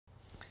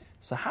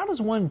So how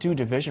does one do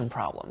division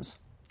problems?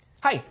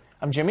 Hi,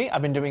 I'm Jimmy.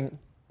 I've been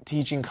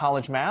teaching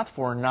college math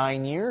for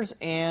 9 years,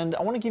 and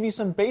I want to give you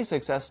some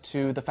basics as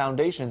to the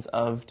foundations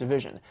of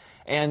division.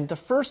 And the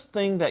first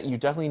thing that you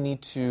definitely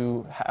need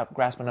to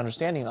grasp an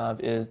understanding of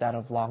is that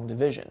of long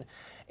division.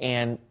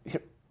 And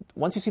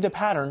once you see the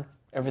pattern,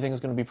 everything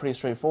is going to be pretty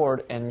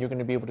straightforward, and you're going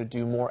to be able to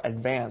do more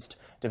advanced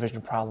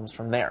division problems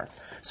from there.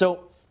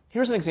 So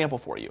here's an example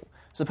for you.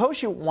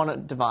 Suppose you want to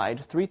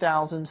divide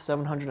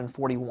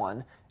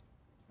 3,741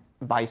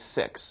 by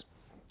 6.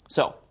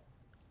 So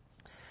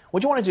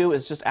what you want to do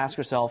is just ask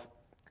yourself,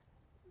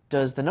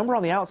 does the number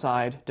on the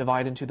outside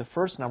divide into the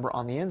first number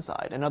on the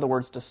inside? In other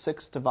words, does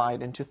 6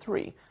 divide into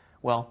 3?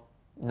 Well,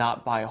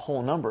 not by a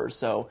whole number.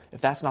 So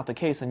if that's not the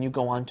case, then you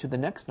go on to the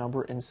next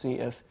number and see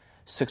if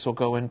 6 will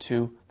go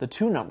into the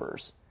 2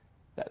 numbers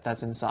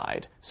that's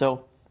inside.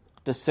 So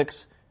does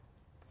 6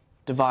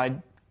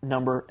 divide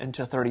number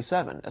into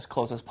 37 as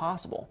close as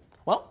possible?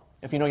 Well,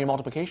 if you know your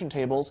multiplication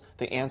tables,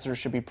 the answer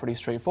should be pretty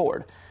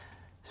straightforward.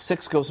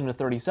 6 goes into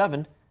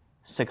 37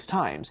 6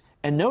 times.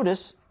 And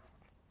notice,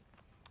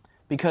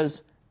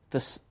 because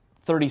this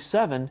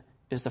 37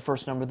 is the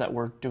first number that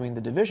we're doing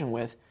the division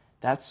with,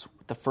 that's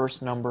the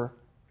first number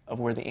of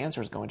where the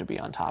answer is going to be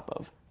on top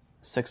of.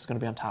 6 is going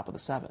to be on top of the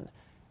 7.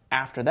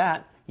 After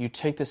that, you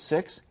take the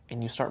 6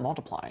 and you start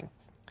multiplying.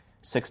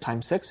 6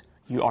 times 6,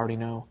 you already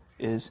know,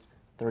 is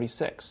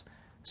 36.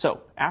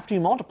 So after you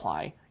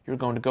multiply, you're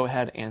going to go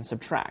ahead and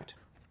subtract.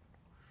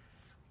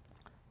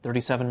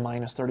 37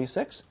 minus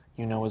 36,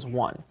 you know, is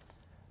 1.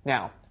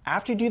 Now,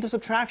 after you do the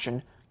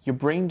subtraction, you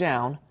bring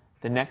down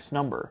the next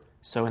number.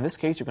 So in this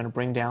case, you're going to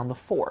bring down the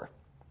 4.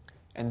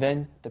 And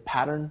then the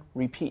pattern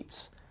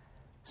repeats.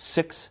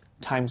 6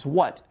 times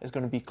what is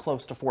going to be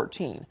close to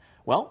 14?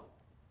 Well,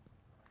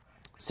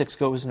 6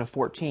 goes into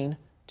 14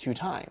 2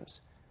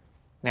 times.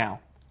 Now,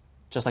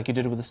 just like you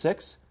did with the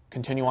 6,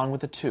 continue on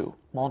with the 2.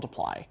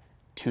 Multiply.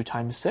 2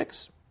 times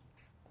 6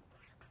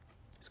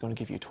 is going to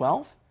give you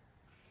 12.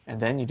 And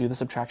then you do the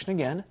subtraction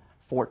again.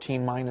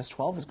 14 minus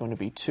 12 is going to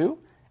be 2.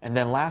 And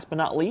then last but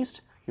not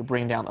least, you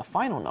bring down the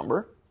final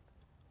number,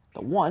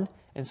 the 1.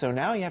 And so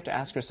now you have to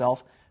ask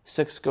yourself,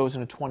 6 goes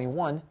into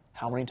 21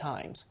 how many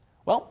times?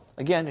 Well,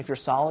 again, if you're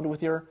solid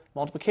with your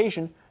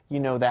multiplication, you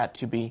know that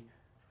to be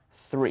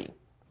 3.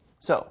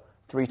 So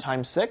 3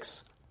 times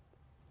 6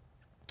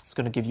 is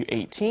going to give you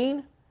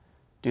 18.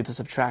 Do the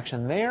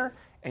subtraction there,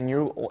 and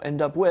you will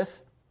end up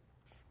with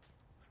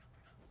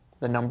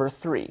the number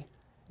 3.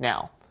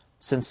 Now,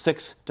 since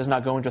 6 does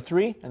not go into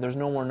 3, and there's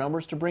no more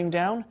numbers to bring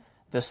down,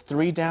 this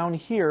 3 down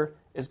here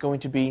is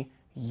going to be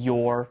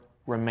your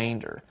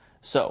remainder.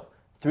 So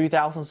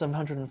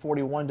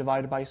 3,741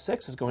 divided by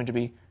 6 is going to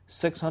be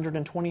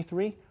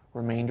 623,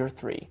 remainder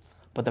 3.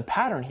 But the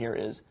pattern here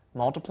is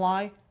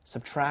multiply,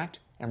 subtract,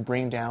 and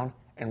bring down,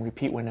 and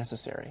repeat when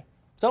necessary.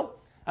 So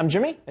I'm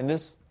Jimmy, and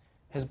this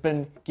has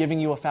been giving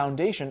you a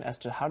foundation as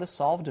to how to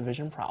solve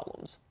division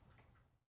problems.